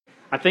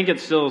I think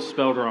it's still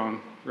spelled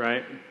wrong,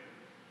 right?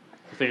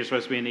 I think it's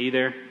supposed to be an E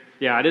there.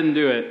 Yeah, I didn't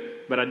do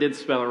it, but I did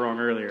spell it wrong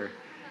earlier.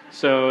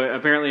 So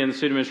apparently in the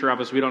student ministry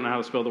office, we don't know how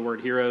to spell the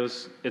word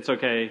heroes. It's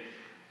okay.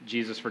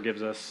 Jesus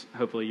forgives us.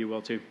 Hopefully you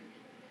will too.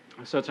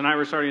 So tonight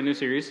we're starting a new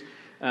series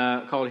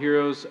called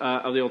Heroes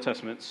of the Old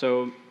Testament.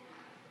 So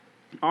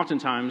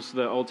oftentimes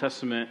the Old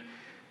Testament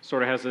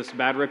sort of has this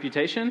bad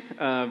reputation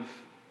of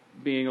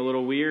being a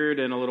little weird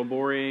and a little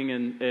boring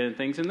and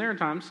things. And there are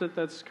times that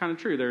that's kind of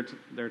true.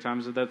 There are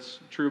times that that's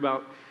true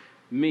about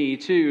me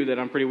too, that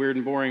I'm pretty weird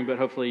and boring, but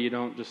hopefully you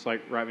don't just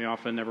like write me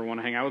off and never want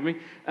to hang out with me.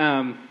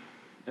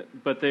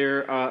 But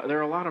there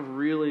are a lot of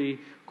really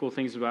cool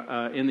things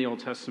about in the Old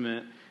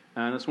Testament.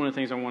 And that's one of the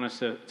things I want us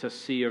to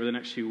see over the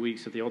next few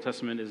weeks, that the Old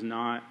Testament is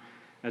not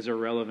as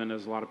irrelevant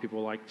as a lot of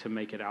people like to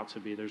make it out to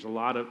be. There's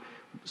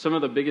some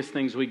of the biggest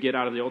things we get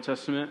out of the Old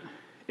Testament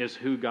is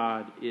who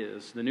God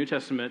is. The New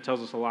Testament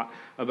tells us a lot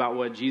about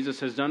what Jesus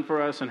has done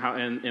for us and how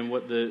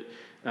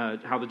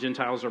the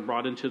Gentiles are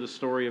brought into the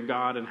story of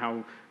God and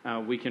how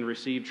we can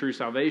receive true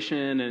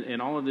salvation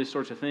and all of these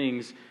sorts of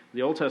things.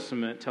 The Old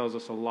Testament tells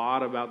us a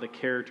lot about the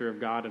character of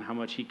God and how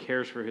much He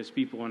cares for His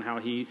people and how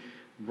He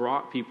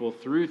brought people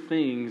through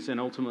things and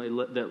ultimately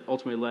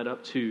led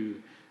up to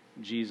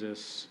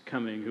Jesus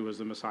coming, who was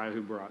the Messiah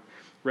who brought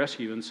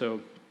rescue. And so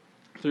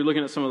through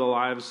looking at some of the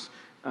lives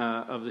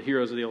of the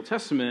heroes of the Old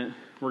Testament,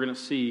 we're going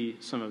to see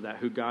some of that,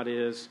 who God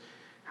is,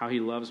 how He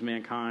loves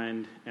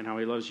mankind, and how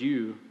He loves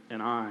you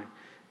and I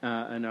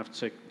enough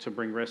to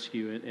bring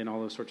rescue and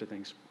all those sorts of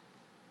things.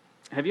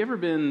 Have you ever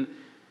been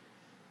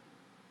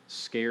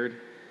scared,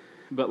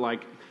 but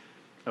like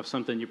of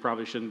something you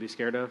probably shouldn't be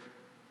scared of?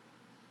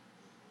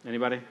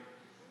 Anybody?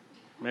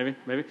 Maybe.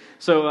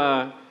 So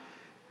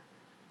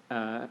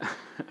I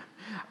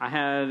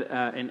had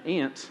an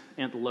aunt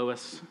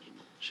Lois.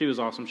 She was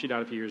awesome. She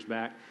died a few years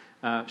back.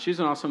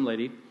 She's an awesome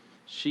lady.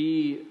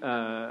 She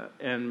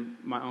and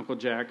my Uncle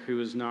Jack,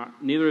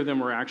 neither of them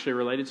were actually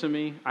related to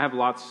me. I have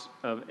lots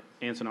of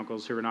aunts and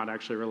uncles who are not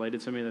actually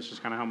related to me. That's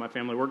just kind of how my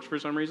family works for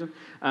some reason.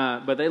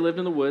 But they lived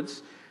in the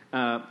woods,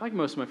 like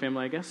most of my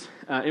family, I guess.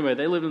 Anyway,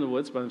 they lived in the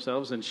woods by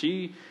themselves, and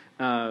she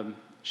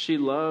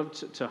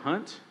loved to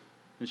hunt,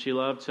 and she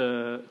loved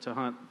to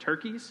hunt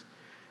turkeys,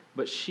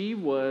 but she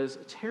was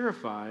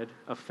terrified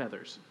of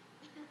feathers.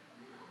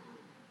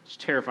 She's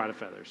terrified of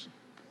feathers.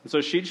 And so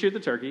she'd shoot the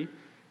turkey,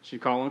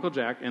 she'd call Uncle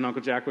Jack, and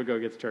Uncle Jack would go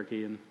get the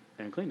turkey and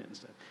clean it and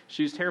stuff.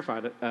 She was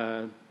terrified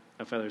of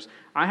feathers.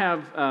 I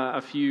have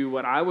a few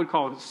what I would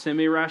call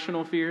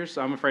semi-rational fears.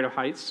 I'm afraid of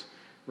heights,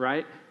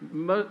 right?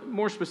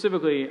 More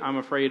specifically, I'm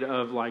afraid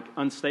of like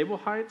unstable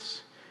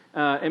heights.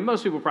 And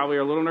most people probably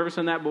are a little nervous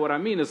in that, but what I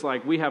mean is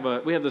like we have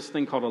this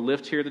thing called a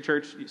lift here at the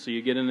church. So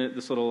you get in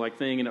this little like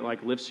thing, and it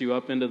like lifts you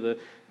up into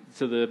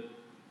the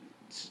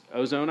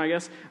ozone, I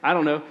guess. I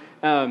don't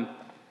know.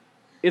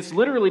 It's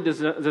literally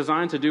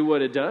designed to do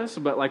what it does,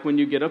 but like when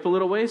you get up a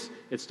little ways,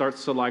 it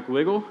starts to like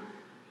wiggle.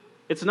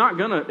 It's not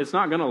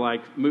gonna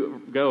like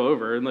go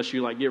over unless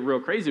you like get real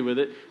crazy with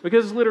it,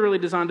 because it's literally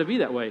designed to be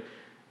that way.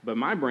 But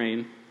my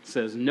brain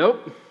says,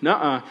 nope,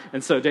 nuh-uh.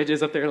 And so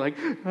JJ's up there like,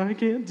 I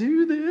can't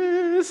do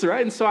this,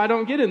 right? And so I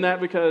don't get in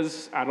that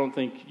because I don't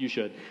think you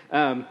should.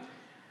 When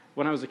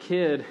I was a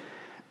kid,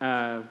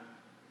 I'm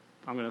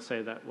going to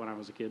say that when I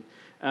was a kid,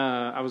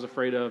 I was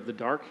afraid of the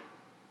dark,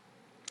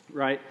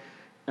 right?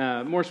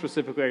 More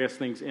specifically, I guess,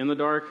 things in the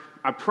dark.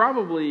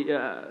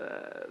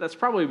 That's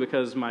probably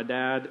because my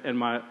dad and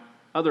my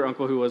other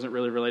uncle, who wasn't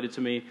really related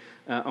to me,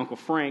 Uncle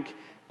Frank,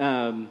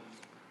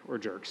 were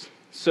jerks.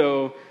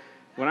 So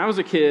when I was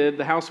a kid,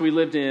 the house we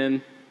lived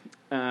in,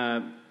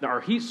 our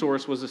heat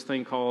source was this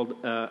thing called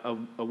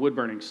a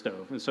wood-burning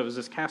stove. And so it was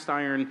this cast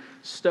iron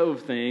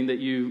stove thing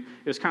it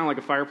was kind of like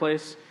a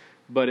fireplace,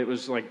 but it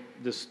was like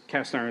this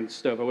cast iron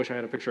stove. I wish I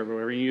had a picture of it.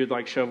 Where you'd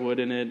like shove wood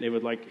in it, and it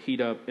would like heat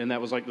up, and that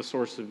was like the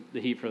source of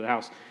the heat for the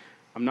house.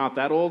 I'm not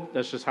that old.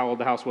 That's just how old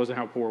the house was and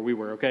how poor we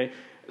were, okay?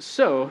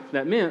 So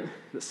that meant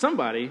that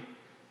somebody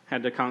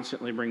had to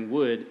constantly bring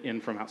wood in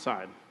from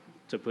outside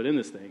to put in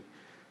this thing.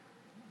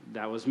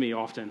 That was me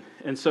often.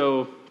 And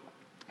so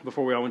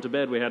before we all went to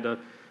bed, we had to,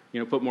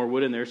 put more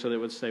wood in there so that it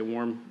would stay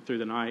warm through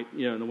the night,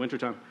 in the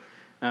wintertime,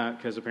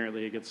 because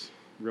apparently it gets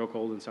real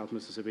cold in South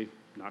Mississippi.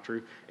 Not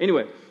true.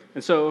 Anyway,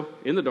 and so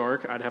in the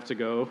dark, I'd have to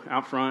go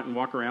out front and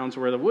walk around to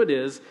where the wood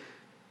is,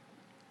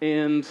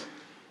 and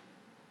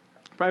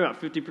probably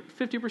about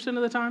 50%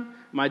 of the time,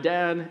 my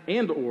dad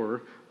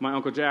or my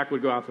Uncle Jack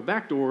would go out the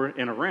back door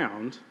and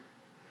around,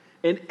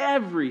 and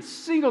every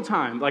single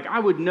time, like I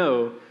would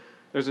know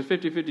there's a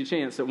 50-50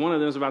 chance that one of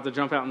them is about to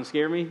jump out and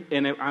scare me,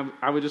 and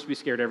I would just be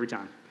scared every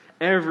time.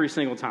 Every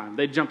single time.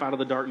 They'd jump out of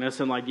the darkness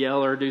and like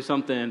yell or do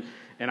something,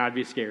 and I'd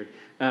be scared.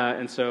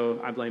 And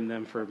so I blame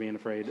them for being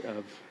afraid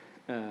of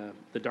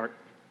the dark.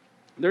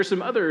 There's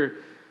some other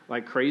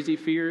like crazy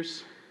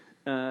fears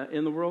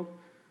in the world.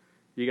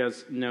 You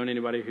guys known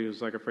anybody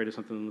who's like afraid of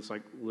something that's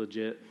like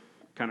legit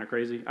kind of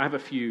crazy? I have a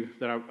few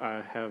that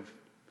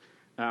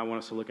I want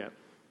us to look at.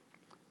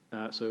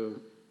 So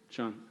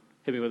Sean,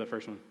 hit me with the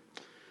first one.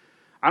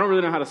 I don't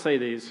really know how to say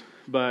these,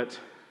 but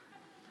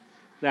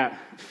that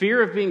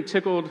fear of being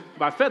tickled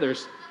by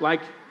feathers,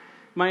 like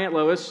my Aunt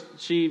Lois,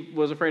 she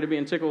was afraid of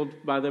being tickled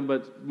by them,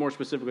 but more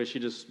specifically, she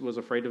just was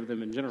afraid of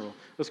them in general.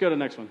 Let's go to the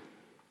next one.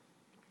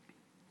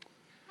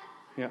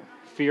 Yeah,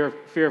 fear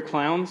of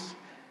clowns.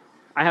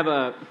 I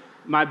have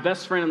my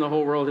best friend in the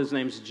whole world. His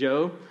name's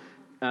Joe.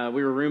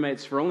 We were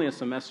roommates for only a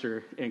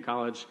semester in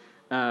college.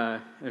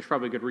 There's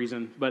probably a good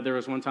reason, but there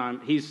was one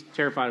time, he's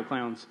terrified of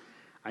clowns.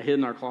 I hid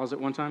in our closet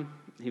one time.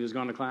 He was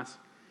going to class.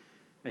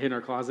 I hid in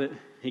our closet.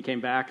 He came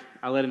back.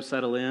 I let him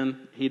settle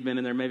in. He'd been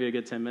in there maybe a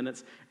good 10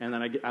 minutes, and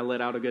then I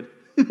let out a good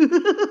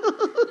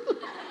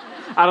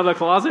out of the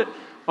closet.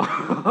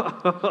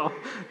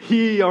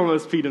 He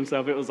almost peed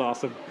himself. It was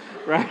awesome,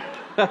 right?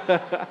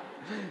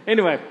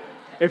 Anyway,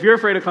 if you're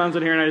afraid of clowns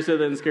in here and I just said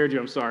that and scared you,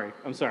 I'm sorry.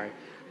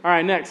 All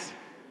right, next.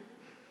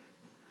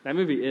 That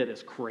movie, It,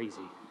 is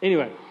crazy.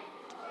 Anyway,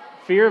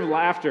 fear of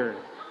laughter.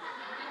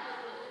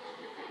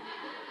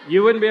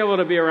 You wouldn't be able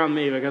to be around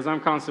me because I'm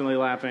constantly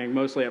laughing,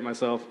 mostly at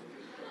myself.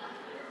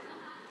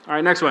 All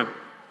right, next one.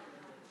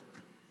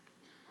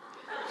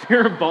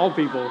 Fear of bald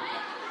people.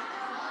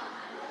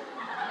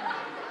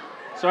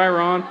 Sorry,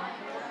 Ron.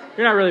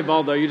 You're not really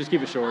bald, though. You just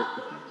keep it short.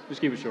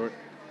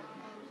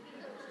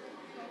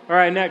 All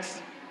right, next. I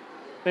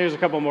think there's a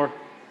couple more.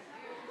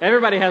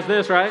 Everybody has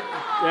this, right?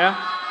 Yeah?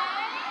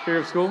 Fear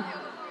of school?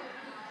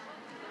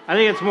 I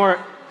think it's more,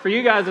 for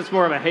you guys, it's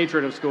more of a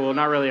hatred of school,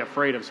 not really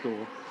afraid of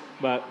school.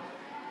 But,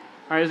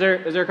 all right, is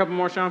there a couple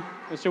more, Sean?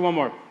 Let's do one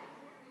more.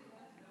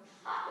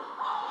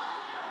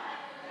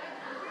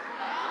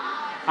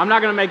 I'm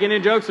not going to make any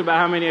jokes about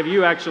how many of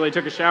you actually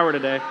took a shower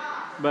today.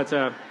 But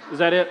is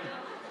that it?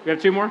 We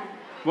have two more?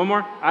 One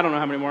more? I don't know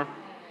how many more. All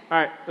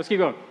right, let's keep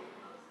going.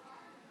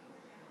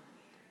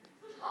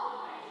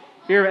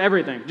 Fear of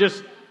everything.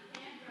 Just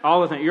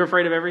all the things. You're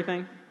afraid of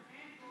everything?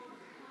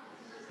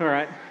 All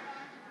right.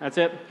 That's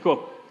it?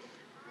 Cool.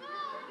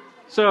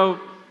 So,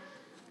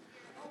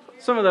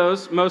 some of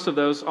those, most of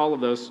those, all of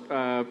those,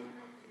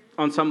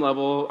 on some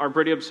level are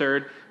pretty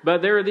absurd.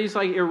 But there are these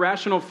like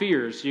irrational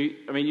fears. You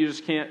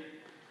just can't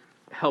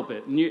help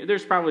it. And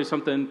there's probably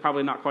something,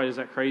 probably not quite as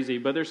that crazy,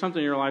 but there's something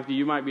in your life that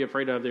you might be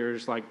afraid of.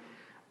 There's like,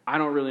 I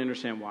don't really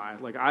understand why.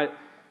 Like, I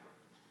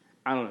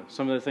don't know.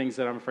 Some of the things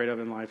that I'm afraid of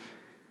in life,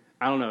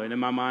 I don't know. And in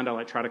my mind, I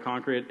like try to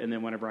conquer it. And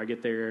then whenever I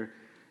get there,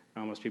 I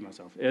almost pee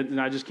myself. And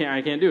I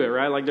can't do it,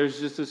 right? Like, there's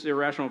just this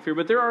irrational fear.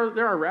 But there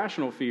are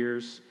rational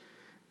fears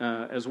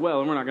as well.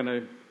 And we're not going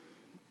to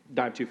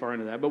dive too far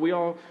into that. But we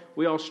all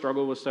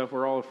struggle with stuff.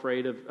 We're all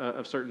afraid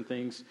of certain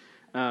things.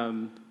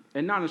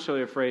 And not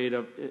necessarily afraid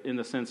of in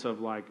the sense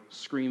of like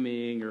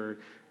screaming or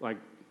like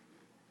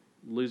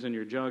losing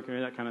your junk or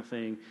that kind of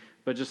thing.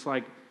 But just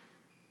like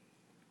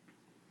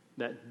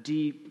that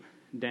deep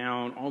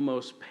down,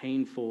 almost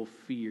painful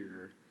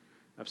fear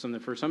of something.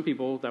 For some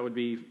people, that would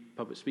be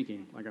public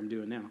speaking, like I'm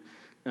doing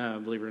now.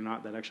 Believe it or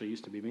not, that actually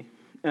used to be me.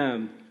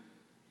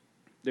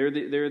 There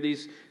are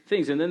these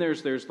things, and then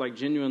there's like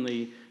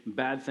genuinely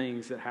bad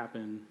things that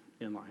happen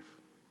in life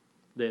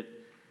that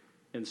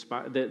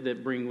that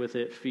bring with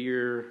it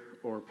fear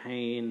or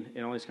pain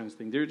and all these kinds of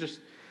things.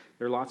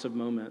 There are lots of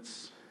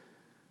moments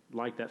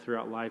like that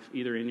throughout life,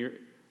 either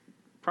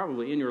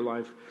probably in your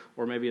life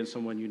or maybe in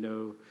someone you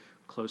know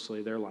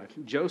closely, their life.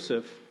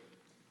 Joseph,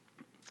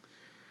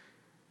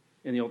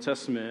 in the Old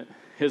Testament,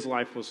 his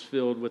life was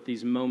filled with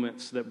these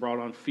moments that brought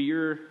on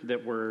fear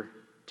that were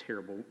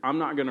terrible. I'm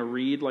not going to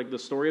read like the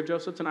story of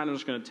Joseph tonight. I'm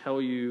just going to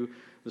tell you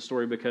the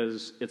story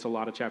because it's a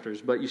lot of chapters.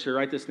 But you should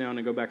write this down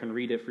and go back and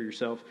read it for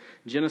yourself.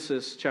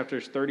 Genesis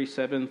chapters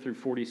 37 through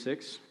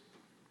 46.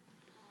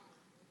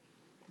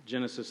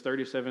 Genesis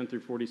 37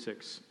 through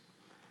 46.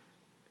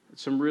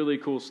 It's some really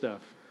cool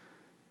stuff.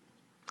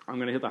 I'm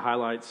going to hit the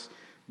highlights,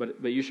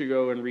 but you should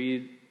go and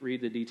read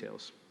the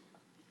details.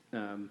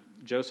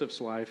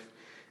 Joseph's life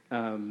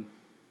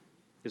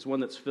is one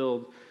that's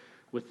filled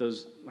with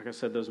those, like I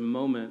said, those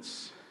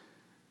moments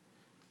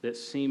that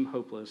seem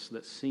hopeless,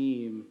 that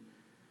seem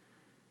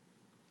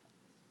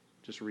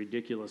just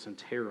ridiculous and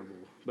terrible.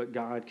 But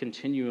God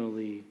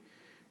continually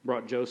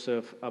brought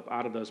Joseph up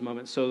out of those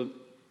moments. So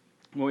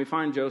when we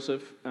find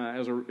Joseph,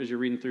 as you're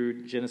reading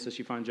through Genesis,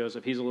 you find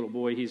Joseph. He's a little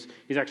boy. He's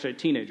actually a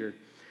teenager.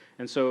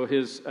 And so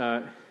his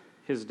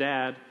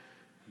dad,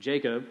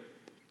 Jacob,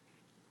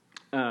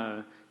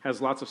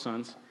 has lots of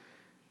sons.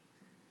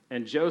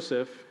 And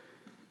Joseph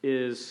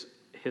is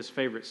his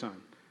favorite son.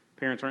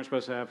 Parents aren't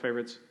supposed to have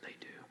favorites. They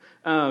do.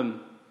 And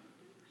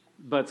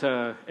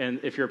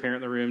if you're a parent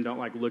in the room, don't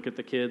like look at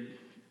the kid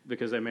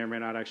because they may or may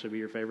not actually be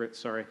your favorite.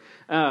 Sorry.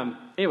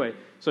 Anyway,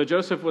 so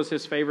Joseph was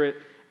his favorite,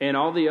 and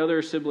all the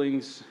other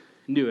siblings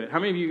knew it. How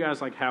many of you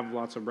guys like have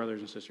lots of brothers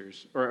and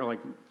sisters? Or like,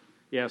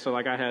 yeah. So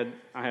like I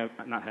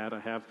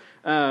have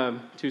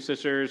 2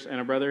 sisters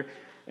and a brother,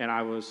 and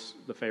I was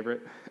the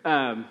favorite.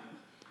 And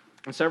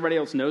so everybody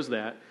else knows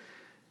that.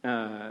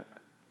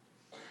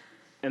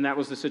 And that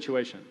was the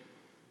situation.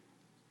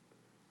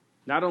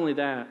 Not only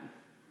that,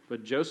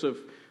 but Joseph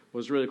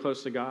was really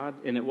close to God,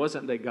 and it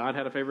wasn't that God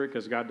had a favorite,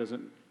 because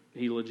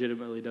he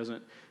legitimately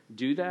doesn't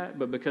do that,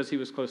 but because he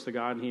was close to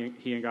God, and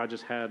he and God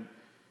just had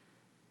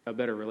a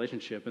better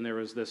relationship. And there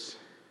was this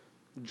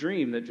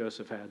dream that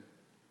Joseph had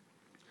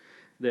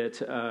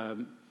that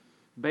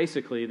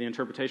basically the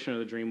interpretation of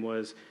the dream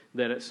was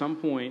that at some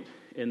point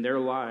in their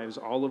lives,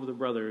 all of the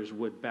brothers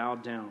would bow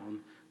down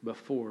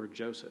before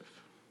Joseph.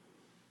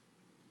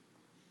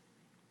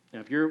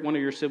 Now, if one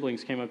of your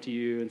siblings came up to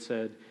you and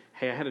said,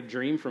 hey, I had a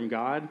dream from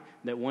God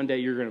that one day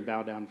you're going to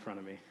bow down in front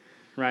of me,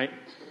 right?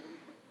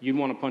 You'd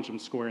want to punch them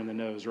square in the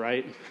nose,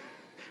 right?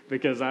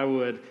 Because I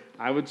would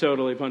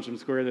totally punch them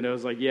square in the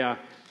nose, like, yeah,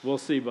 we'll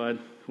see, bud.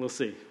 We'll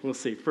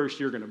see. First,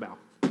 you're going to bow,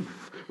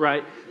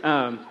 right?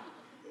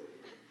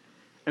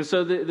 And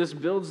so this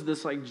builds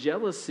this like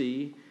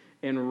jealousy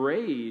and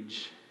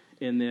rage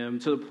in them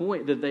to the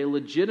point that they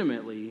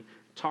legitimately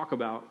talk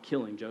about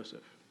killing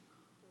Joseph.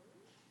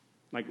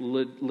 Like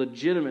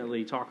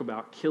legitimately talk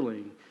about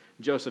killing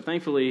Joseph.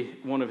 Thankfully,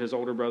 one of his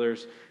older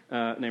brothers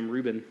named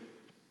Reuben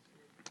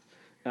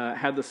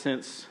had the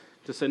sense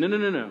to say,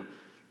 no.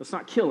 Let's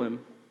not kill him.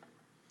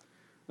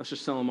 Let's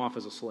just sell him off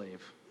as a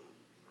slave.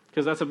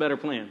 Because that's a better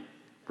plan,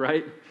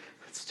 right?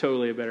 It's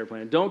totally a better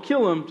plan. Don't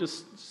kill him,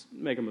 just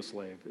make him a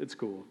slave. It's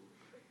cool.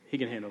 He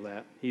can handle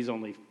that. He's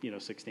only,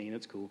 16.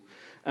 It's cool.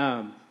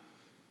 And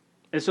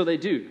so they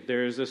do.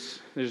 There's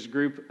a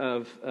group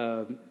of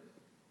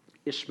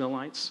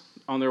Ishmaelites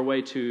on their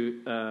way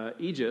to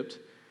Egypt,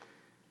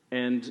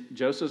 and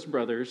Joseph's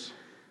brothers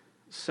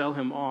sell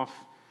him off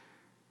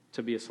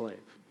to be a slave.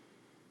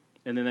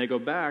 And then they go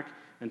back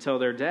and tell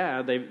their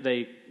dad,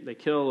 they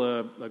kill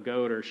a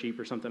goat or a sheep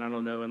or something, I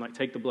don't know, and like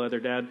take the blood. Their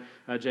dad,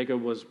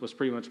 Jacob, was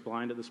pretty much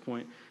blind at this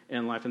point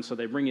in life, and so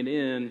they bring it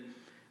in.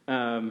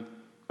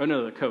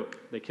 The coat.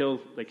 They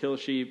kill a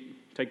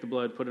sheep, take the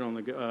blood, put it on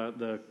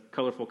the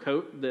colorful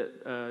coat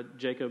that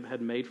Jacob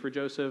had made for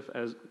Joseph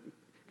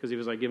because he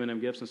was like giving him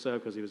gifts and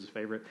stuff because he was his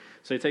favorite.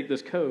 So they take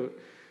this coat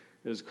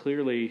that was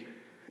clearly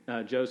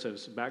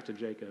Joseph's back to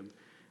Jacob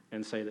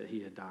and say that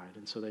he had died.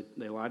 And so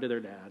they lied to their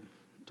dad,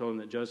 told him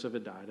that Joseph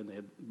had died,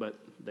 but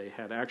they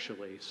had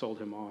actually sold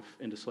him off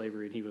into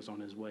slavery, and he was on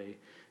his way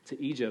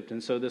to Egypt.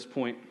 And so this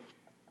point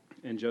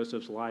in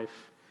Joseph's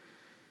life,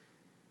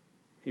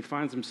 he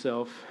finds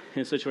himself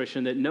in a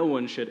situation that no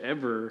one should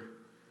ever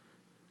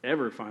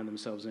find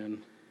themselves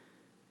in.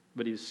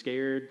 But he was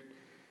scared.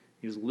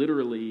 He was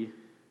literally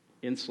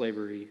in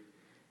slavery,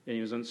 and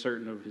he was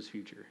uncertain of his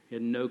future. He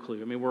had no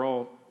clue. I mean, we're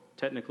all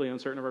technically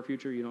uncertain of our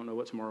future. You don't know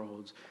what tomorrow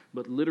holds.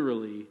 But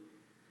literally,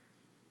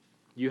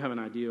 you have an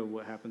idea of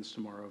what happens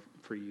tomorrow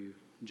for you.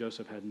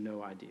 Joseph had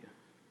no idea.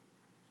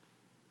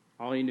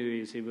 All he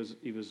knew is he was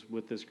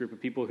with this group of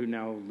people who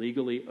now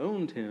legally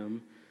owned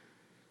him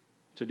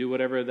to do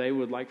whatever they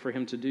would like for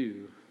him to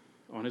do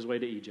on his way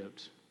to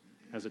Egypt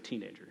as a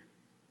teenager.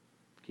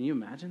 Can you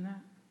imagine that?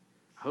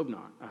 I hope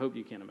not. I hope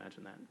you can't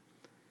imagine that.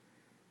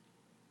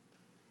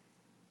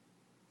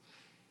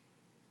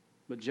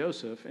 But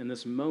Joseph, in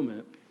this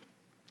moment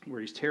where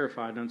he's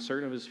terrified and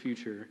uncertain of his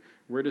future,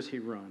 where does he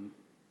run?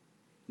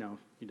 No,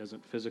 he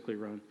doesn't physically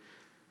run.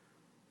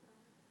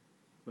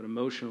 But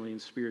emotionally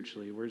and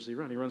spiritually, where does he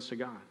run? He runs to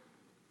God.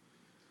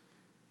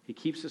 He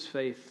keeps his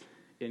faith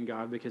in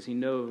God because he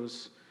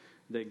knows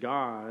that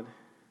God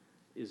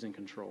is in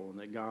control and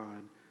that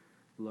God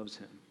loves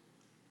him.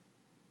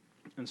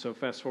 And so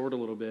fast forward a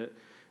little bit,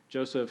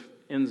 Joseph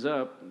ends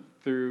up,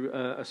 through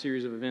a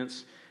series of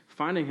events,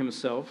 finding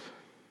himself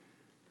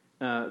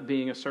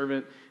being a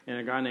servant and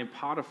a guy named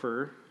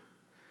Potiphar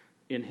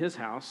in his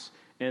house.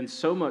 And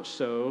so much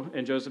so,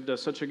 and Joseph does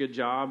such a good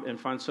job and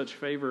finds such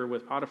favor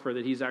with Potiphar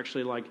that he's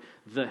actually like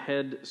the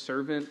head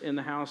servant in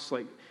the house,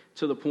 like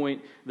to the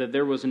point that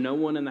there was no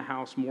one in the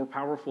house more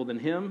powerful than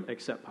him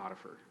except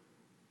Potiphar.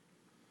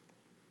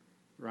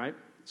 Right?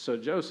 So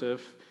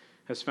Joseph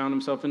has found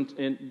himself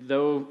in,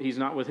 though he's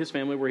not with his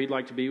family where he'd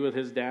like to be, with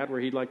his dad where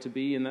he'd like to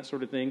be, and that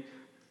sort of thing,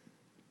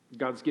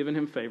 God's given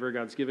him favor.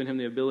 God's given him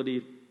the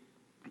ability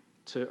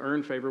to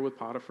earn favor with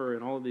Potiphar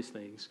and all of these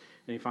things.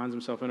 And he finds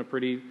himself in a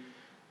pretty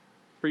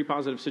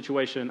positive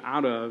situation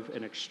out of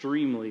an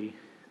extremely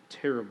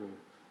terrible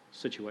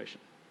situation.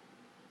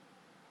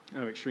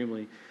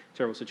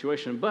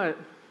 But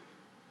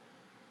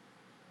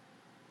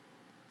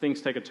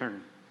things take a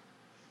turn.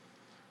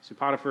 So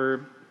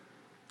Potiphar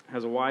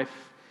has a wife.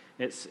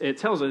 It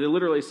tells it. It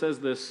literally says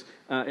this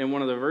in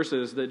one of the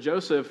verses that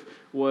Joseph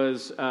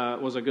was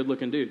a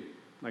good-looking dude.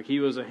 Like he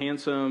was a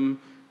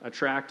handsome,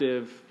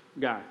 attractive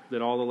guy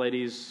that all the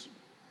ladies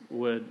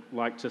would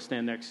like to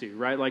stand next to,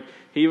 right? Like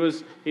he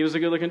was a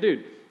good-looking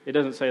dude. It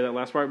doesn't say that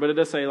last part, but it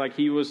does say like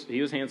he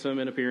was handsome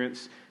in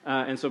appearance.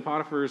 And so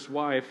Potiphar's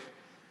wife,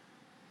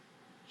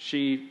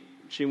 she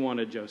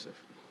wanted Joseph.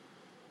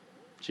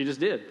 She just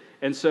did.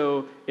 And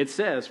so it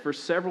says for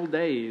several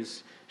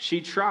days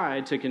she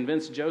tried to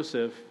convince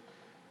Joseph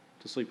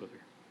to sleep with her.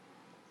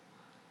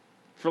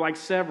 For like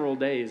several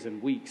days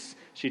and weeks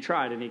she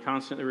tried, and he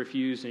constantly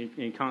refused, and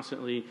he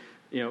constantly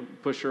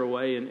pushed her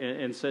away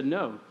and said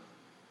no.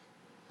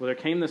 Well, there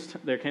came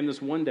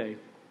this one day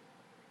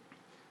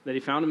that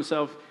he found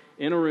himself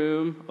in a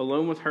room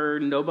alone with her,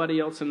 nobody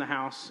else in the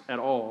house at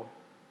all.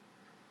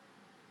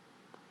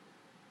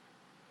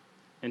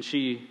 And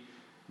she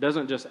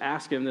doesn't just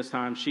ask him this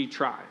time, she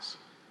tries.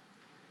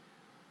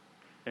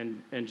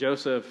 And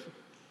Joseph,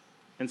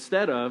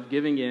 instead of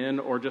giving in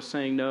or just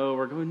saying no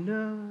or going,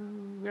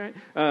 no, right?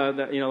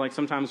 Like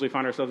sometimes we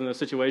find ourselves in those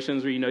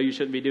situations where you know you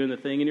shouldn't be doing the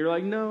thing and you're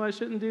like, no, I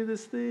shouldn't do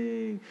this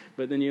thing.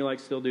 But then you like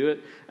still do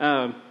it.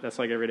 That's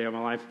like every day of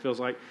my life, it feels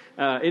like.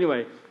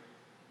 Anyway,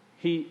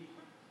 he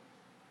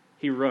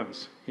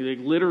runs. He like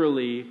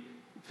literally,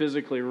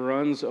 physically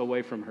runs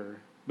away from her.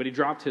 But he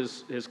dropped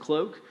his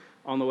cloak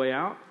on the way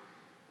out.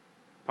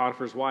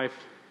 Potiphar's wife,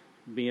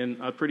 being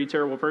a pretty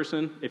terrible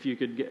person, if you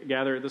could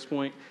gather at this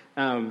point,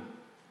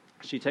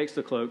 she takes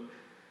the cloak,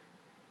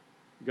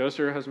 goes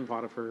to her husband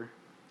Potiphar,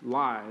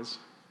 lies,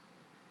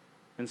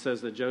 and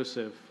says that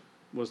Joseph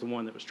was the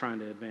one that was trying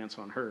to advance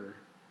on her.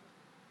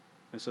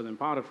 And so then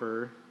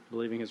Potiphar,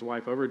 believing his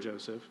wife over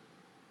Joseph,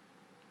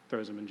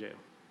 throws him in jail.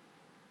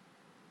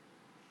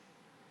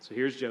 So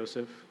here's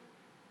Joseph,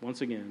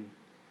 once again,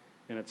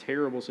 in a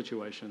terrible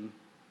situation,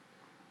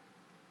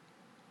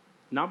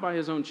 not by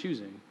his own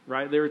choosing,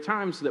 right? There are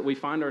times that we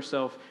find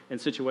ourselves in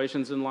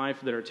situations in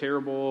life that are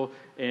terrible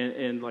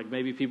and like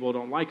maybe people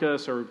don't like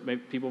us or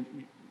maybe people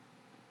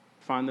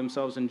find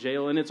themselves in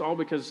jail, and it's all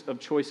because of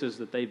choices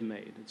that they've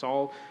made. It's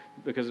all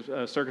because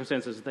of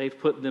circumstances they've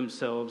put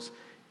themselves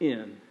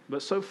in.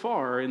 But so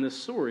far in this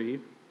story,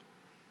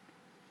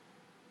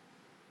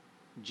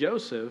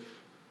 Joseph,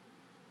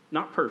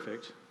 not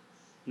perfect,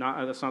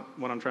 that's not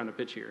what I'm trying to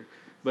pitch here,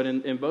 but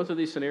in both of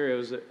these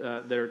scenarios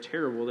that are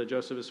terrible that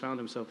Joseph has found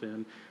himself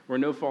in were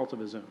no fault of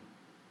his own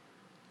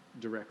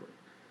directly,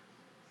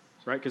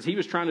 right? Because he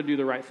was trying to do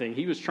the right thing.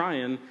 He was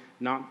trying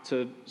not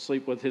to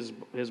sleep with his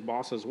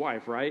boss's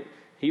wife, right?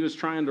 He was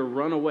trying to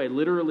run away,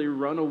 literally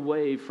run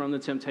away from the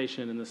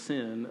temptation and the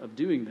sin of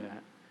doing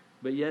that,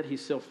 but yet he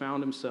still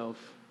found himself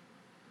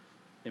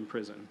in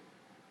prison.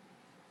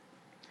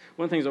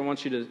 One of the things I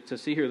want you to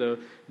see here, though,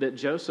 that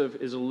Joseph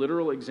is a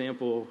literal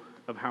example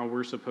of how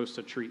we're supposed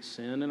to treat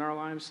sin in our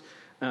lives.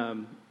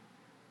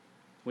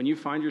 When you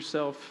find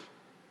yourself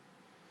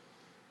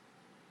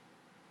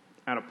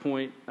at a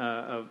point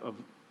of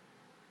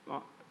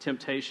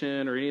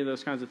temptation or any of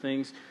those kinds of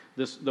things,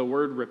 the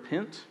word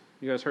repent,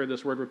 you guys heard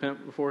this word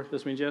repent before?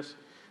 This means yes?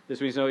 This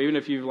means no. Even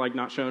if you've like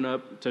not shown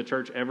up to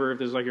church ever, if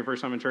this is like your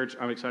first time in church,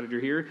 I'm excited you're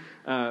here.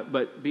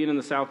 But being in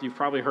the South, you've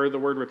probably heard the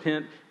word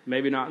repent,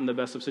 maybe not in the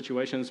best of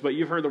situations, but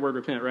you've heard the word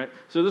repent, right?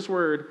 So this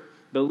word,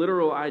 the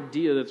literal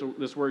idea that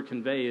this word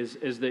conveys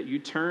is that you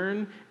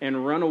turn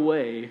and run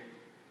away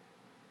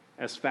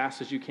as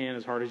fast as you can,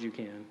 as hard as you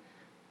can,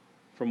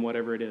 from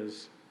whatever it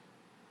is.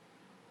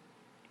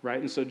 Right?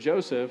 And so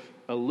Joseph,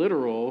 a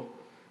literal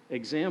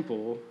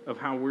example of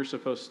how we're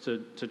supposed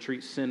to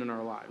treat sin in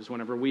our lives.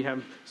 Whenever we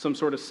have some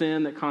sort of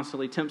sin that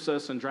constantly tempts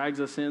us and drags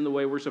us in, the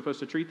way we're supposed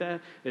to treat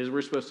that is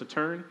we're supposed to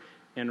turn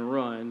and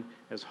run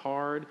as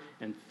hard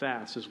and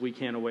fast as we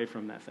can away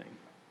from that thing.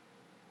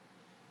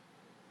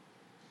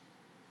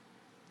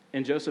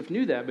 And Joseph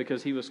knew that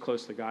because he was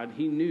close to God.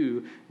 He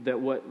knew that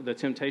what the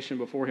temptation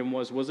before him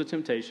was a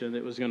temptation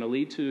that was going to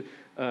lead to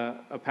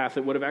a path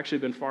that would have actually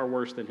been far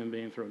worse than him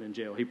being thrown in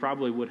jail. He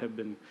probably would have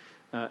been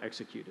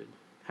executed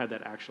had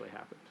that actually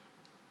happened.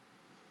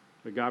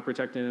 But God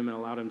protected him and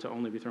allowed him to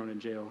only be thrown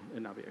in jail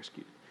and not be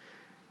executed.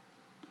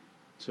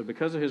 So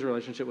because of his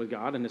relationship with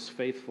God and his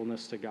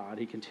faithfulness to God,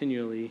 he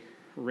continually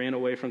ran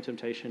away from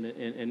temptation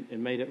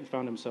and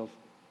found himself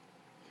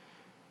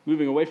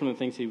moving away from the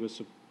things he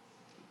was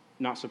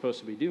not supposed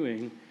to be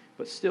doing,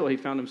 but still he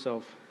found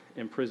himself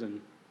in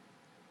prison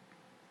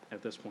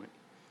at this point.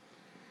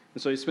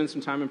 And so he spent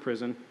some time in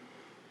prison.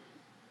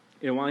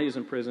 And while he was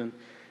in prison,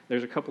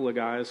 there's a couple of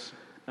guys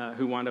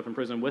who wind up in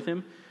prison with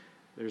him.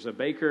 There's a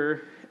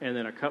baker and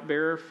then a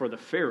cupbearer for the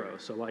Pharaoh,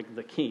 so like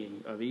the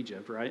king of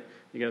Egypt, right?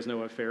 You guys know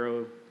what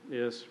Pharaoh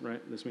is,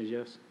 right? This means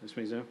yes, this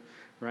means no,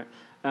 right?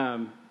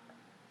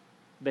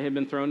 They had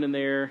been thrown in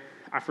there.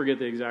 I forget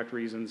the exact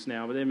reasons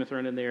now, but they had been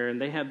thrown in there,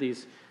 and they had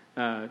these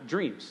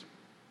dreams.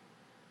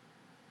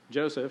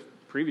 Joseph,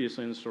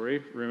 previously in the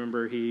story,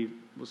 remember he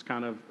was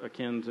kind of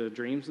akin to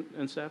dreams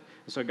and stuff.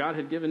 And so God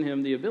had given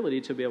him the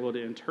ability to be able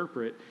to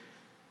interpret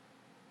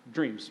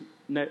dreams.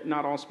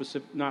 Not all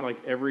specific, not like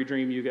every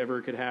dream you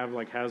ever could have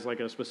like has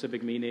like a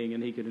specific meaning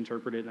and he could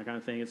interpret it and that kind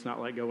of thing. It's not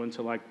like going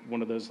to like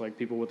one of those like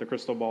people with a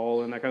crystal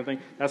ball and that kind of thing.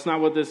 That's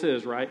not what this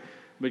is, right?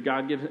 But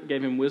God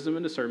gave him wisdom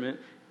and discernment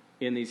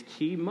in these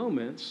key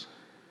moments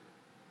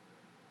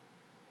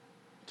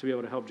to be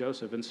able to help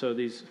Joseph. And so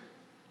these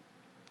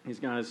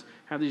guys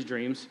have these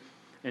dreams,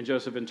 and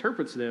Joseph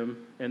interprets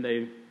them, and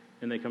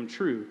they come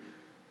true.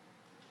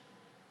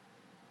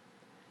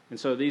 And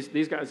so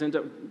these guys end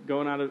up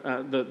going out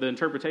of the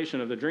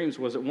interpretation of the dreams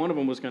was that one of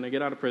them was going to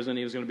get out of prison.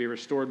 He was going to be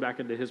restored back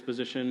into his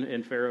position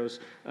in Pharaoh's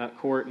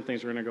court, and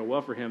things were going to go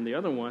well for him. The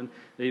other one,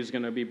 that he was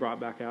going to be brought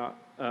back out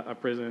of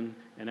prison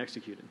and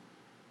executed.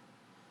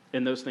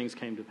 And those things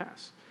came to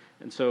pass.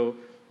 And so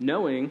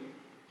knowing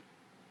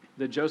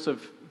that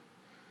Joseph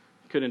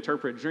could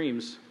interpret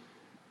dreams,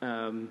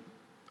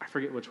 I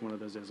forget which one of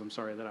those is. I'm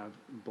sorry that I'm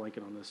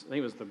blanking on this. I think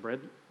it was the bread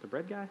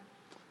guy.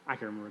 I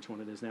can't remember which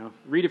one it is now.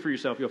 Read it for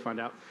yourself. You'll find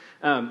out.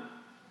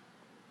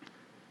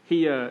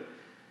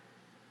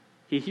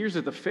 he hears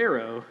that the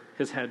Pharaoh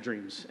has had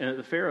dreams, and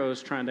the Pharaoh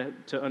is trying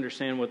to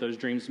understand what those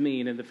dreams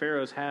mean. And the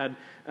Pharaoh's had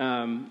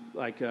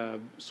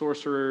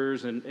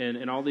sorcerers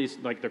and all these,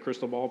 like the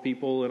crystal ball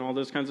people and all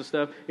those kinds of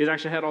stuff. He's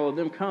actually had all of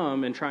them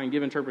come and try and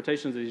give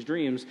interpretations of these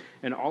dreams,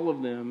 and all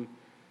of them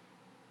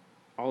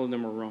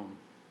were wrong.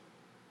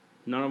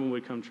 None of them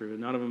would come true.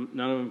 None of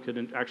them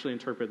could actually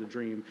interpret the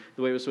dream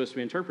the way it was supposed to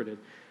be interpreted.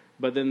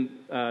 But then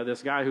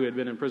this guy who had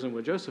been in prison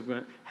with Joseph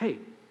went, hey,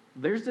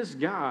 there's this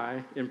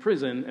guy in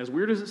prison, as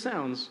weird as it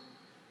sounds,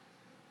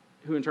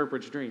 who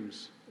interprets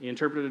dreams. He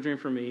interpreted a dream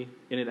for me,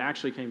 and it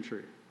actually came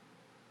true.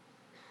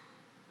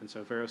 And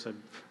so Pharaoh said,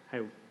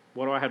 hey,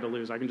 what do I have to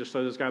lose? I can just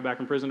throw this guy back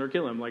in prison or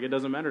kill him. Like, it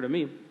doesn't matter to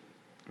me.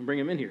 And bring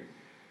him in here.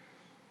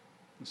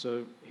 And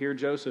so here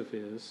Joseph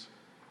is,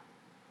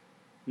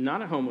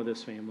 not at home with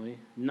his family,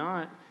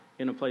 not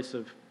in a place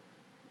of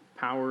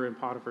power in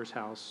Potiphar's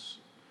house,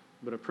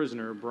 but a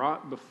prisoner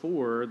brought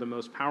before the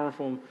most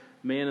powerful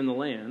man in the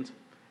land,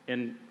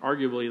 and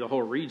arguably the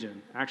whole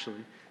region,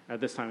 actually,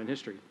 at this time in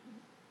history.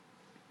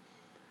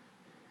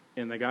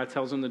 And the guy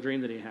tells him the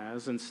dream that he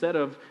has. Instead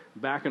of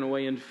backing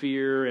away in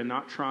fear and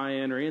not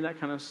trying or any of that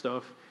kind of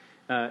stuff,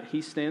 he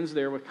stands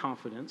there with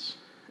confidence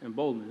and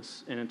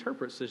boldness and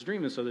interprets this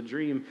dream. And so the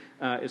dream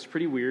is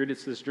pretty weird.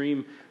 It's this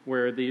dream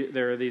where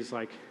there are these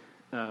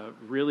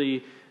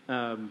really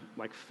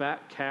like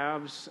fat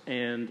calves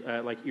and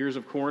like ears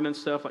of corn and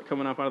stuff like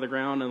coming up out of the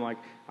ground and like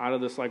out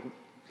of this like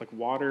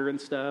water and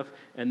stuff.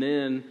 And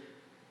then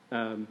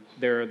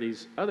there are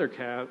these other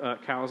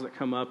cows that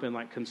come up and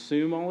like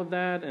consume all of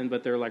that,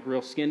 but they're like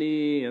real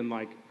skinny and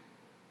like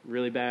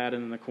really bad,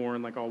 and then the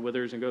corn like all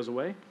withers and goes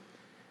away.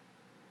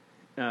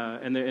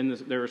 And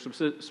there are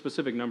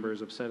specific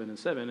numbers of 7 and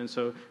 7. And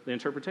so the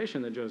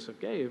interpretation that Joseph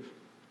gave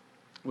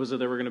was that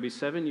there were going to be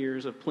 7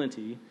 years of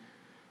plenty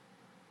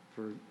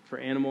for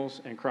animals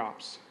and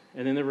crops.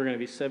 And then there were going to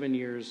be 7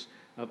 years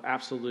of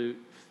absolute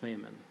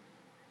famine.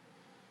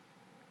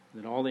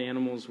 That all the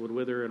animals would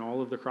wither and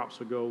all of the crops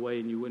would go away,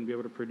 and you wouldn't be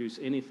able to produce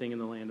anything in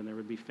the land, and there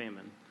would be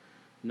famine.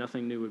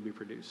 Nothing new would be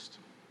produced.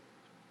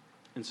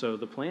 And so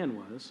the plan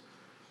was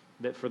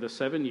that for the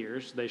 7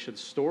 years, they should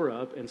store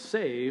up and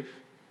save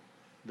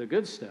the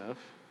good stuff,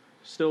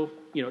 still,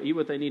 eat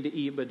what they need to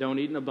eat, but don't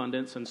eat in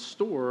abundance, and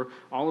store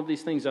all of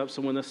these things up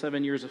so when the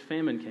 7 years of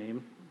famine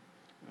came,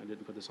 I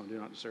didn't put this on Do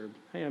Not Disturb.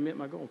 Hey, I met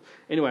my goal.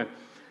 Anyway,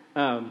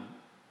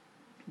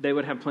 they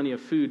would have plenty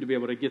of food to be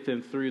able to get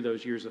them through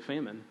those years of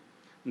famine.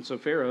 And so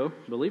Pharaoh,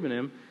 believing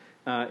him,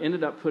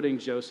 ended up putting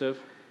Joseph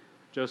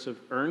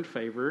earned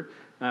favor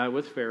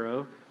with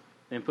Pharaoh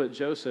and put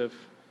Joseph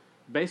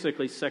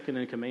basically second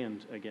in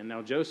command again.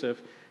 Now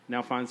Joseph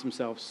now finds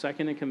himself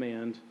second in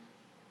command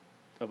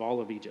of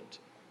all of Egypt.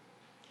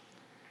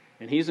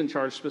 And he's in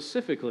charge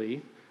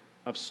specifically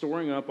of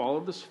storing up all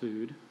of this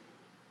food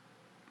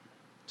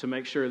to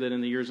make sure that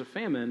in the years of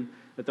famine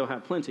that they'll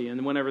have plenty.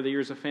 And whenever the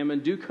years of famine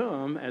do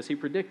come, as he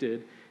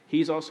predicted,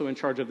 he's also in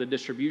charge of the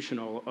distribution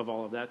of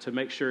all of that to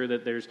make sure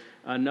that there's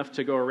enough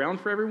to go around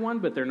for everyone,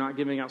 but they're not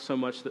giving out so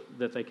much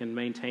that they can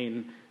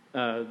maintain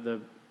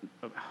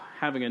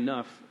having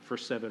enough for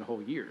 7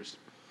 whole years.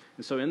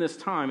 And so in this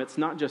time, it's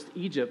not just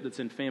Egypt that's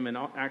in famine.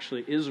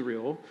 Actually,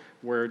 Israel,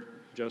 where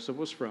Joseph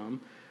was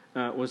from,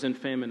 was in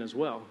famine as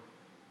well.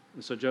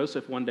 And so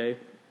Joseph one day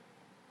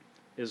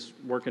is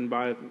working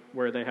by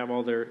where they have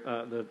all their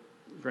the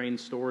grain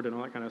stored and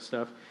all that kind of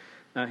stuff.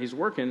 He's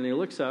working, and he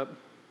looks up,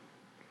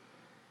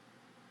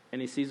 and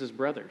he sees his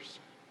brothers.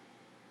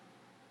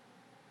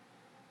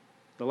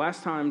 The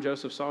last time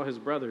Joseph saw his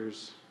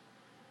brothers,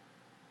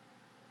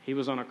 he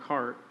was on a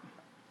cart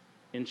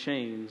in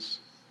chains,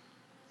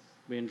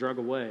 being dragged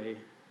away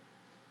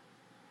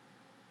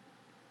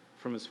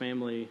from his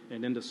family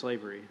and into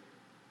slavery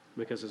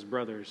because his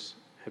brothers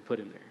had put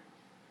him there.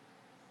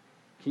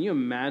 Can you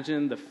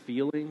imagine the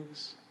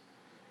feelings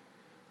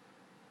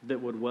that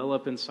would well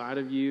up inside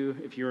of you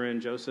if you were in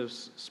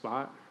Joseph's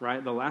spot,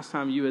 right? The last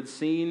time you had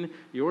seen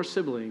your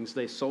siblings,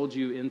 they sold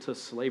you into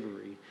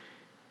slavery.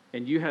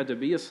 And you had to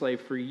be a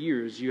slave for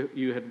years.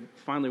 You had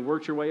finally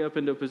worked your way up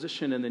into a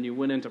position, and then you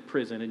went into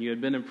prison. And you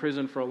had been in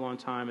prison for a long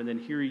time, and then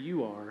here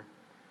you are,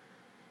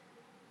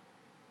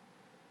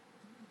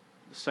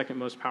 the second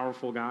most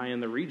powerful guy in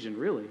the region,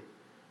 really.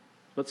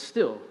 But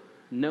still,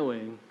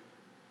 knowing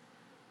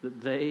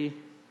that they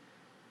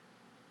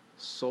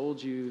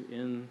sold you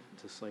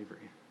into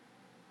slavery.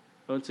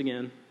 Once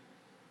again,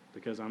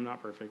 because I'm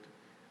not perfect,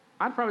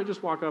 I'd probably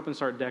just walk up and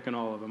start decking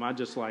all of them. I'd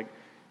just like,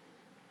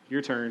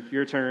 your turn,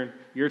 your turn,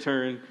 your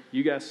turn.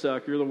 You guys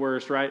suck. You're the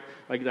worst, right?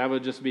 Like that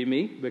would just be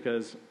me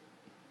because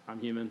I'm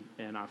human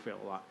and I fail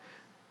a lot.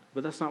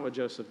 But that's not what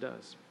Joseph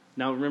does.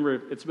 Now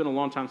remember, it's been a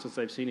long time since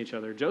they've seen each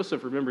other.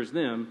 Joseph remembers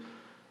them,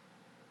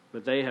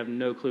 but they have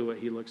no clue what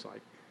he looks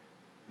like.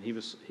 He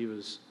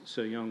was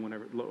so young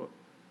whenever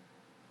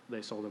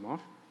they sold him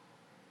off.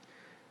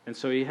 And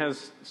so he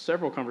has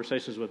several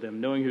conversations with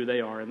them, knowing who they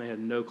are, and they had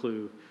no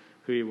clue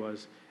who he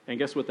was. And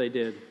guess what they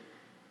did?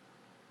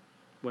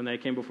 When they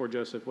came before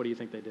Joseph, what do you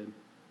think they did?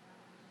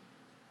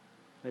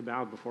 They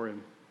bowed before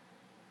him.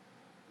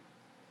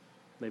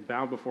 They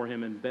bowed before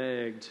him and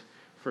begged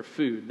for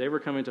food. They were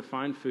coming to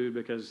find food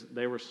because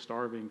they were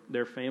starving.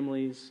 Their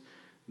families,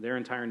 their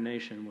entire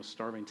nation was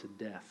starving to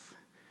death.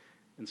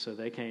 And so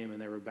they came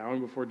and they were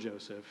bowing before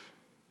Joseph,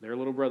 their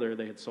little brother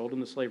they had sold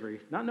into slavery,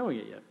 not knowing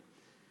it yet,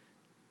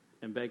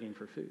 and begging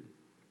for food.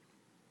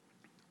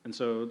 And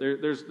so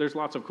there's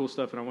lots of cool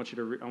stuff, and I want you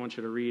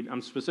to read.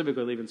 I'm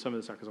specifically leaving some of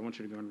this out because I want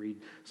you to go and read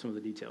some of the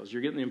details.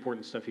 You're getting the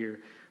important stuff here,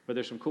 but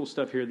there's some cool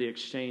stuff here, the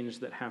exchange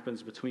that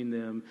happens between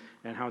them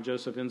and how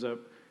Joseph ends up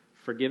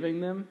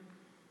forgiving them.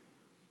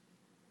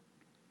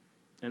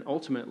 And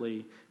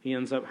ultimately, he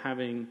ends up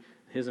having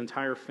his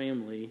entire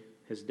family,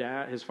 his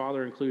dad, his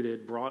father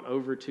included, brought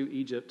over to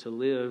Egypt to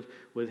live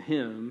with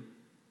him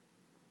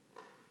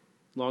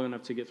long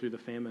enough to get through the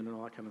famine and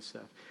all that kind of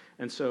stuff.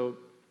 And so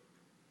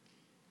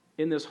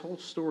in this whole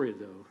story,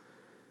 though,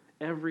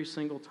 every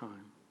single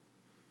time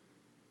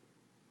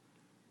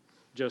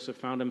Joseph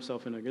found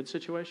himself in a good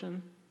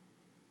situation,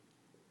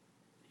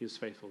 he was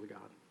faithful to God.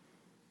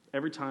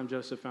 Every time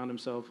Joseph found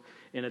himself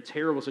in a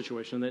terrible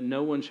situation that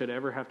no one should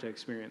ever have to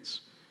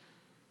experience,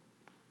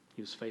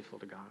 he was faithful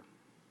to God.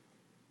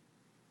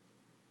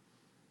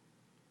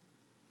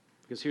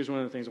 Because here's one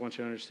of the things I want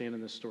you to understand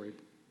in this story.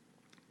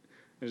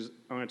 I'm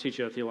going to teach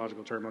you a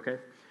theological term, okay?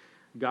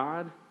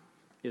 God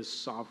is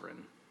sovereign.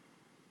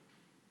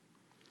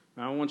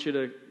 Now, I want you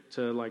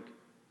to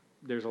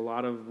there's a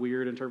lot of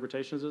weird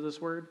interpretations of this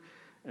word,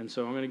 and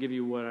so I'm going to give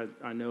you what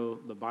I know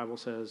the Bible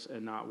says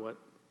and not what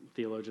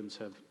theologians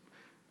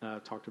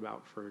have talked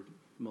about for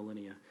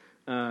millennia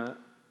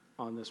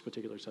on this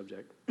particular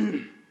subject.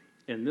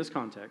 In this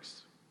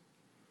context,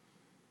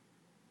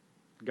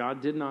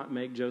 God did not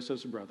make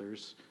Joseph's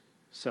brothers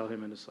sell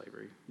him into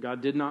slavery.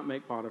 God did not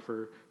make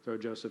Potiphar throw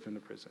Joseph into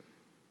prison.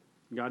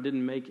 God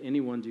didn't make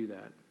anyone do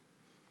that.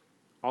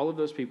 All of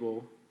those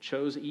people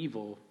chose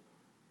evil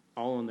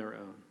all on their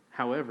own.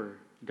 However,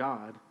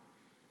 God,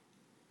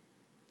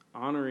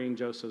 honoring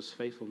Joseph's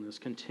faithfulness,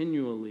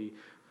 continually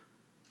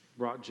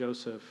brought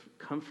Joseph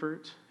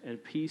comfort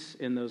and peace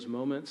in those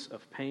moments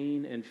of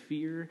pain and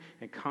fear,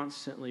 and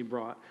constantly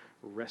brought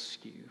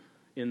rescue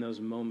in those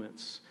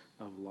moments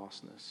of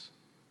lostness.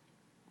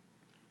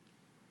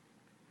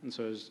 And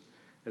so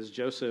as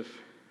Joseph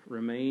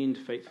remained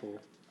faithful,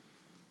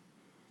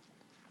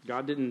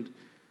 God didn't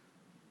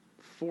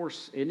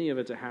force any of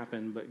it to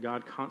happen, but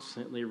God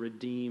constantly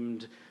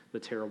redeemed the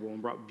terrible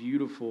and brought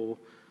beautiful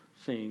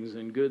things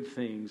and good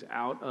things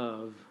out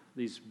of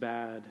these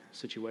bad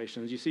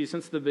situations. You see,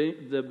 since the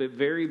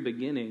very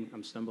beginning,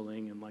 I'm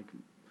stumbling and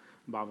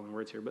bobbling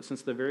words here, but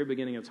since the very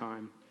beginning of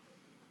time,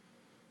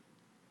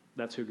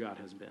 that's who God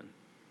has been.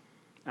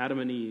 Adam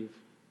and Eve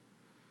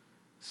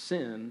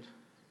sinned,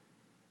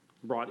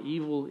 brought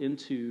evil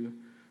into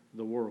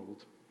the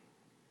world.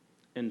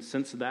 And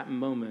since that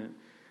moment,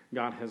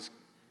 God has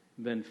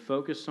been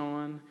focused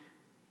on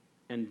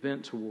and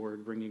bent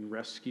toward bringing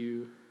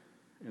rescue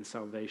and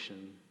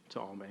salvation to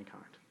all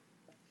mankind.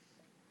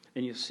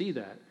 And you see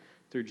that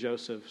through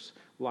Joseph's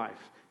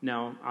life.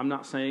 Now, I'm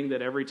not saying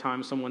that every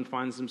time someone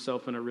finds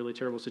themselves in a really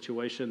terrible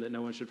situation that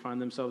no one should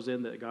find themselves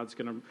in, that God's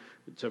going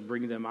to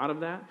bring them out of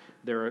that.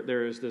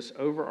 There is this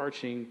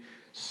overarching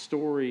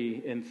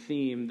story and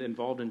theme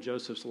involved in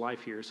Joseph's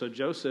life here. So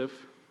Joseph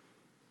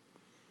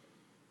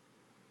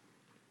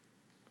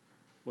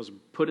was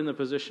put in the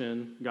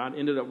position, God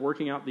ended up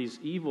working out these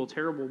evil,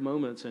 terrible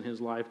moments in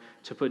his life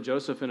to put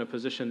Joseph in a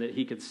position that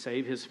he could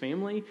save his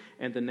family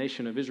and the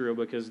nation of Israel,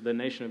 because the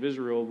nation of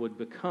Israel would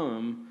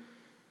become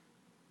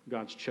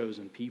God's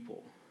chosen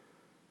people.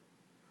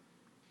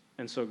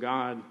 And so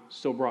God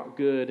still brought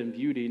good and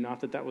beauty, not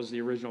that that was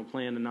the original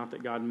plan and not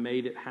that God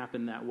made it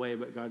happen that way,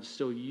 but God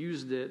still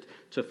used it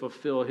to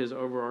fulfill his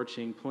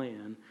overarching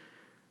plan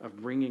of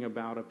bringing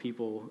about a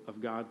people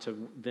of God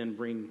to then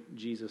bring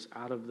Jesus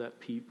out of that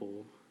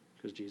people,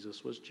 because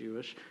Jesus was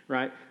Jewish,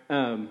 right?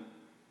 To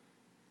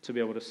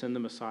be able to send the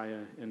Messiah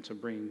and to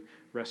bring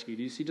rescue.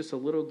 Do you see just a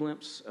little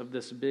glimpse of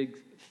this big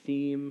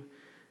theme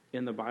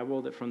in the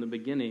Bible, that from the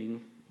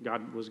beginning,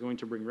 God was going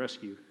to bring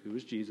rescue, who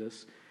was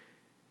Jesus.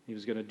 He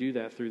was going to do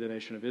that through the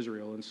nation of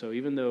Israel. And so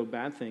even though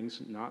bad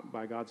things, not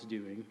by God's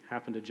doing,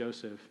 happened to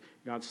Joseph,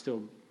 God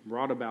still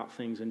brought about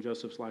things in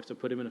Joseph's life to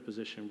put him in a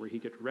position where he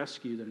could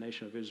rescue the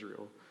nation of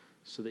Israel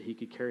so that he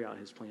could carry out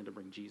his plan to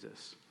bring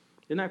Jesus.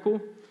 Isn't that cool?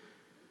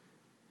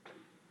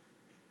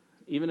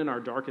 Even in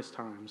our darkest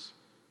times,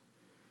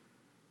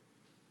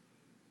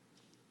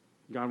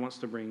 God wants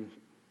to bring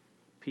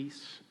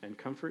peace and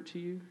comfort to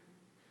you,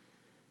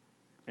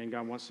 and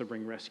God wants to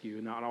bring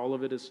rescue. Not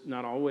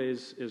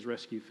always is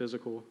rescue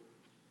physical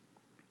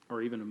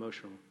or even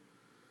emotional,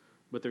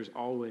 but there's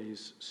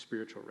always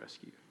spiritual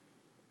rescue.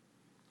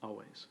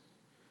 Always.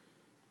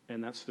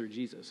 And that's through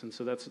Jesus. And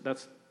so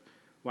that's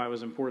why it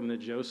was important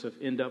that Joseph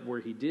end up where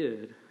he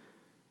did,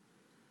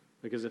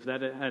 because if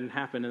that hadn't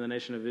happened and the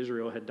nation of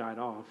Israel had died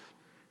off,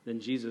 then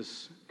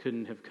Jesus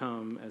couldn't have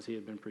come as he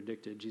had been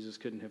predicted. Jesus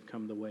couldn't have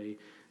come the way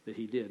that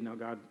he did. Now,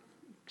 God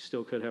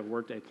still could have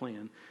worked a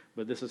plan,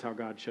 but this is how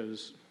God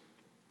chose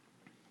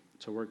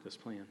to work this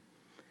plan.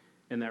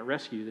 and that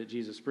rescue that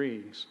Jesus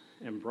brings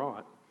and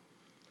brought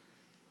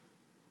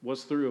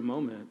was through a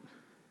moment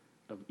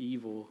of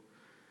evil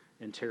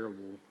and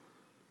terrible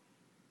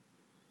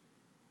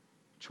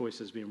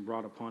choices being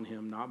brought upon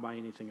him, not by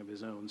anything of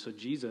his own. So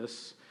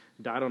Jesus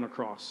died on a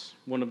cross.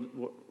 One of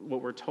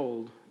what we're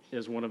told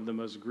is one of the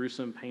most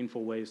gruesome,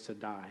 painful ways to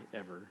die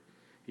ever.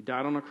 He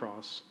died on a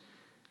cross,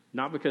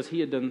 not because he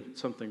had done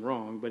something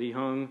wrong, but he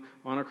hung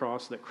on a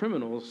cross that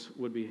criminals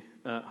would be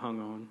hung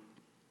on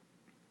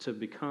to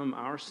become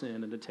our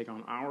sin and to take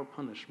on our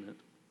punishment,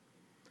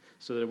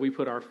 so that if we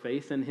put our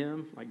faith in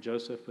him, like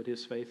Joseph put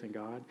his faith in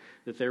God,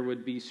 that there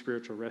would be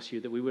spiritual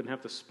rescue, that we wouldn't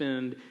have to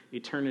spend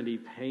eternity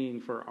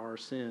paying for our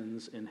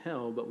sins in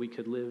hell, but we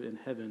could live in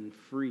heaven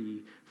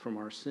free from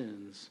our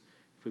sins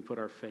if we put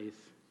our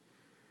faith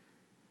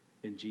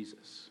in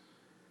Jesus.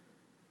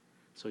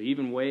 So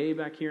even way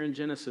back here in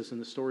Genesis, in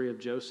the story of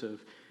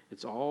Joseph,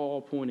 it's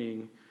all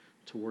pointing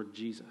toward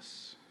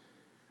Jesus.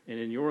 And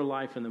in your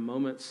life, in the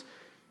moments,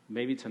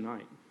 maybe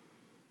tonight,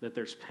 that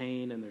there's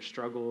pain and there's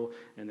struggle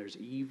and there's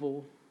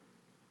evil,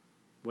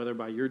 whether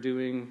by your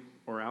doing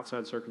or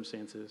outside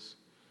circumstances,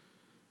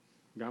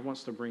 God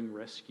wants to bring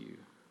rescue.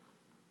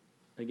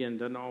 Again,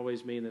 doesn't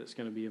always mean that it's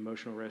going to be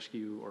emotional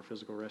rescue or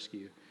physical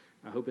rescue.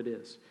 I hope it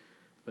is.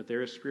 But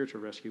there is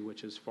spiritual rescue,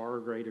 which is far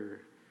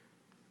greater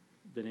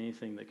than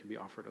anything that could be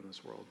offered in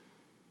this world.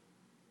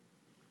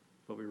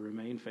 But we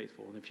remain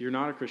faithful. And if you're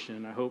not a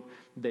Christian, I hope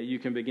that you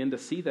can begin to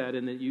see that,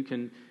 and that you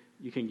can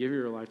give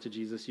your life to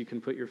Jesus. You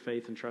can put your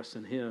faith and trust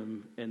in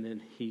him, and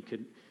then he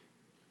could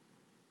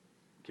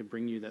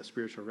bring you that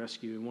spiritual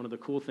rescue. And one of the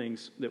cool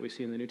things that we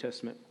see in the New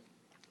Testament,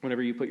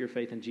 whenever you put your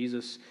faith in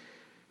Jesus,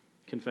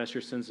 confess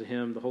your sins to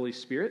him, the Holy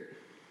Spirit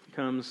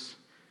comes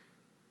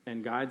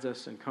and guides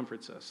us and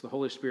comforts us. The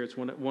Holy Spirit's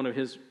one of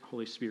his,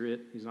 Holy Spirit,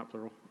 he's not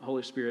plural,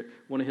 Holy Spirit,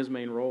 one of his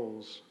main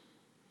roles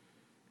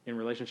in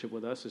relationship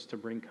with us is to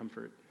bring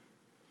comfort,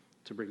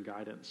 to bring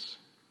guidance,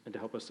 and to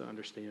help us to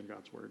understand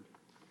God's word.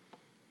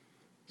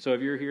 So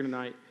if you're here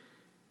tonight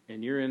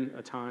and you're in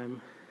a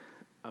time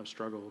of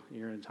struggle,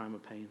 you're in a time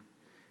of pain,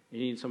 and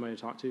you need somebody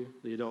to talk to,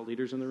 the adult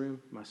leaders in the room,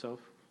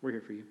 myself, we're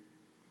here for you.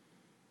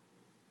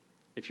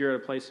 If you're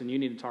at a place and you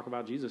need to talk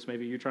about Jesus,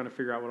 maybe you're trying to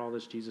figure out what all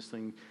this Jesus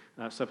thing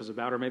stuff is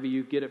about, or maybe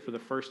you get it for the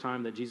first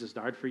time that Jesus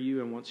died for you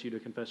and wants you to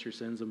confess your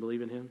sins and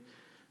believe in him,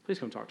 please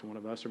come talk to one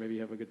of us, or maybe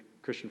you have a good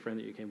Christian friend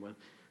that you came with.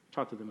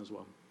 Talk to them as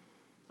well.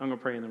 I'm going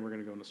to pray, and then we're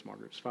going to go into small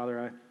groups.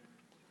 Father,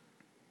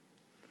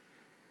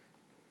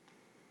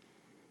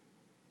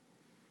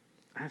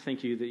 I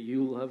thank you that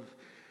you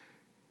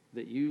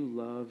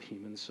love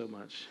humans so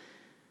much,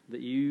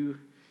 that you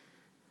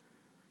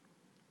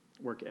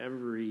work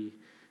every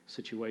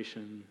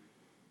situation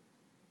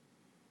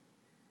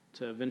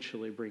to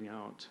eventually bring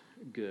out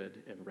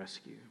good and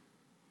rescue.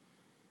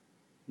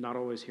 Not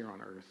always here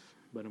on earth,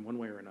 but in one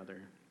way or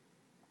another.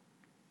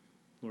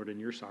 Lord, in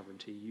your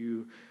sovereignty,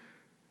 you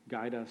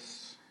guide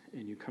us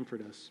and you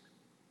comfort us.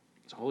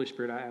 So Holy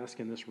Spirit, I ask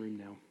in this room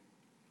now,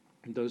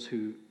 and those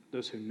who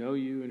know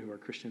you and who are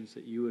Christians,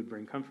 that you would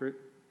bring comfort,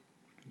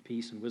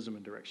 peace, and wisdom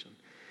and direction.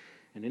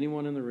 And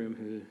anyone in the room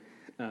who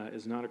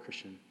is not a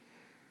Christian,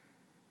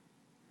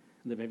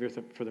 that maybe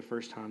for the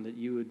first time,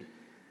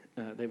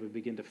 that they would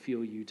begin to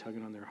feel you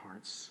tugging on their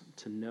hearts,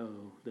 to know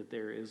that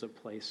there is a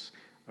place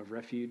of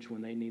refuge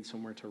when they need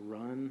somewhere to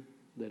run,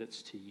 that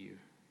it's to you,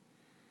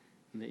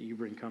 and that you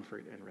bring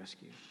comfort and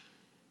rescue.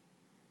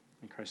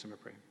 In Christ's name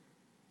I pray.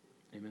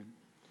 Amen.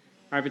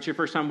 All right, if it's your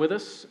first time with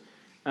us,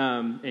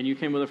 and you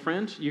came with a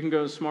friend, you can go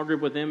to a small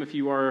group with them if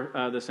you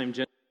are the same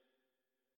gender.